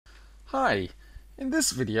Hi, in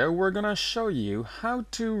this video we're going to show you how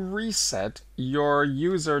to reset your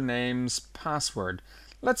username's password.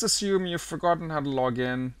 Let's assume you've forgotten how to log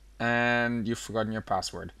in and you've forgotten your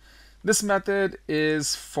password. This method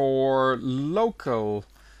is for local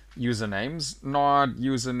usernames, not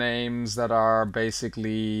usernames that are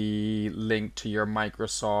basically linked to your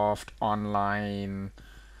Microsoft Online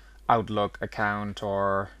Outlook account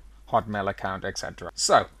or Hotmail account, etc.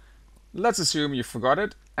 So, let's assume you forgot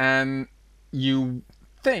it and you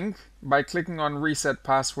think by clicking on reset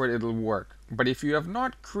password it'll work. But if you have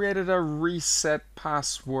not created a reset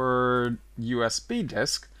password USB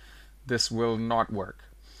disk, this will not work.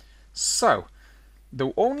 So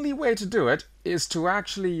the only way to do it is to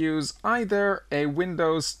actually use either a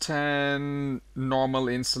Windows 10 normal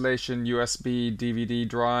installation USB DVD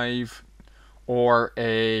drive or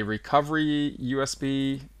a recovery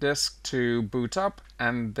USB disk to boot up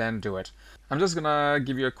and then do it. I'm just gonna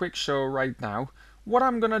give you a quick show right now. What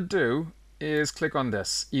I'm gonna do is click on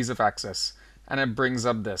this, ease of access, and it brings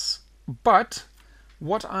up this. But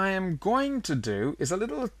what I am going to do is a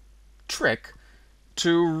little trick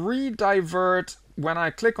to redivert when I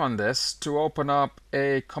click on this to open up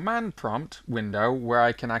a command prompt window where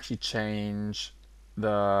I can actually change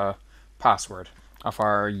the password of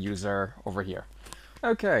our user over here.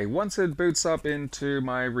 Okay, once it boots up into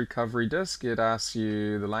my recovery disk, it asks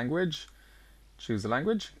you the language. Choose the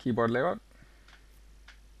language, keyboard layout.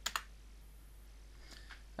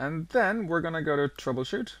 And then we're going to go to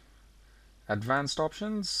troubleshoot, advanced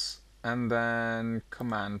options, and then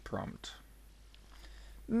command prompt.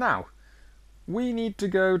 Now, we need to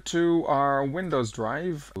go to our Windows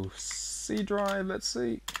drive, C drive, let's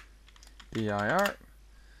see, dir.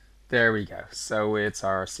 There we go. So it's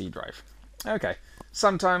our C drive. Okay.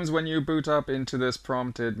 Sometimes when you boot up into this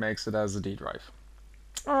prompt, it makes it as a D drive.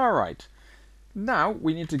 All right. Now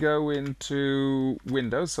we need to go into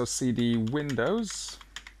Windows. So cd Windows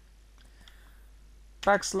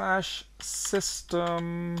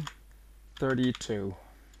 /system32.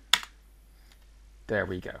 There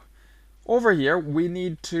we go. Over here, we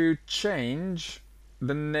need to change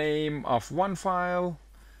the name of one file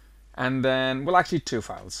and then, well, actually two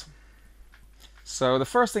files. So the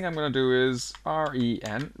first thing I'm going to do is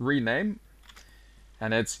rename,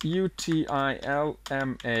 and it's utilman,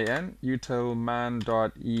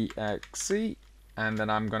 utilman.exe, and then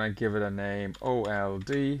I'm going to give it a name old,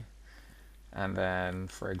 and then,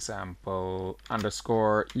 for example,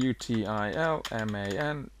 underscore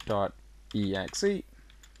utilman.exe.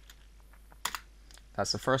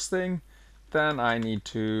 That's the first thing. Then I need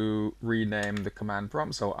to rename the command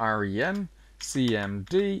prompt, so ren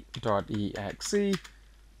cmd.exe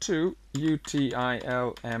to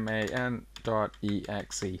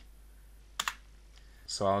utilman.exe.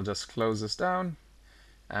 So I'll just close this down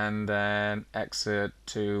and then exit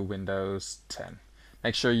to Windows 10.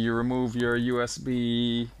 Make sure you remove your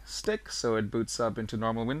USB stick so it boots up into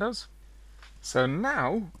normal Windows. So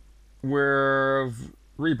now we're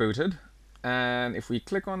rebooted, and if we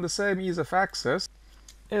click on the same ease of access,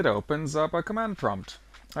 it opens up a command prompt.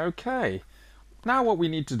 Okay. Now what we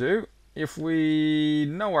need to do, if we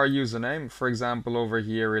know our username, for example over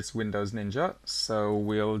here it's Windows Ninja, so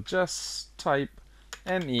we'll just type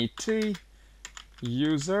net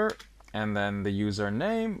user and then the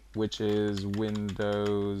username, which is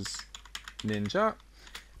Windows Ninja,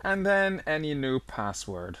 and then any new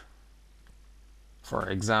password. For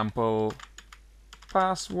example,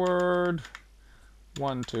 password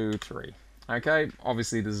 123. Okay,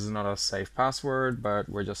 obviously this is not a safe password, but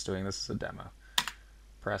we're just doing this as a demo.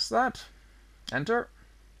 Press that, enter,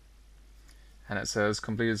 and it says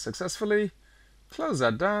completed successfully. Close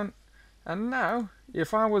that down, and now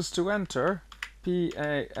if I was to enter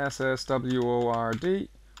password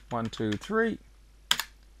 123,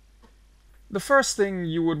 the first thing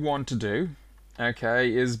you would want to do,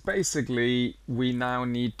 okay, is basically we now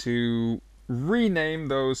need to rename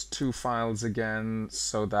those two files again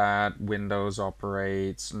so that Windows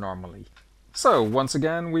operates normally. So once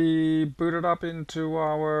again, we boot it up into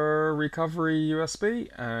our recovery USB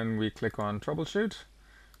and we click on troubleshoot,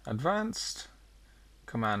 advanced,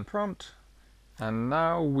 command prompt, and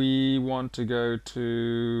now we want to go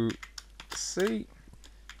to C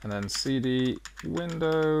and then cd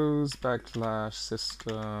Windows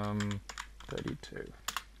 /system32.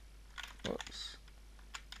 Whoops.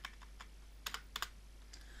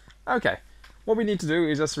 Okay, what we need to do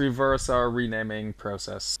is just reverse our renaming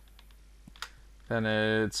process. Then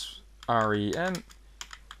it's ren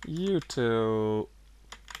utilman.exe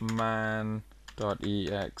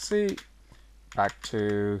back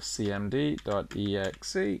to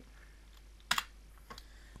cmd.exe,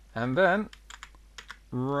 And then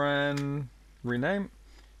rename, and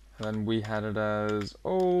then we had it as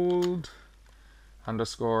old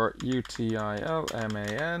underscore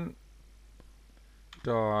utilman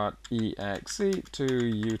 .exe to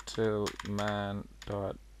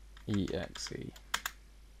utilman.exe.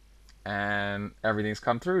 And everything's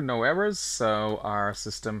come through, no errors, so our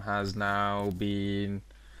system has now been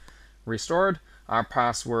restored. Our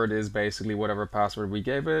password is basically whatever password we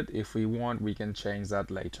gave it. If we want, we can change that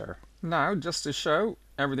later. Now, just to show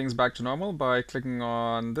everything's back to normal, by clicking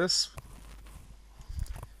on this,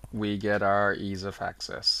 we get our ease of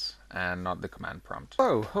access and not the command prompt.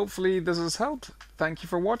 So, hopefully this has helped. Thank you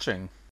for watching.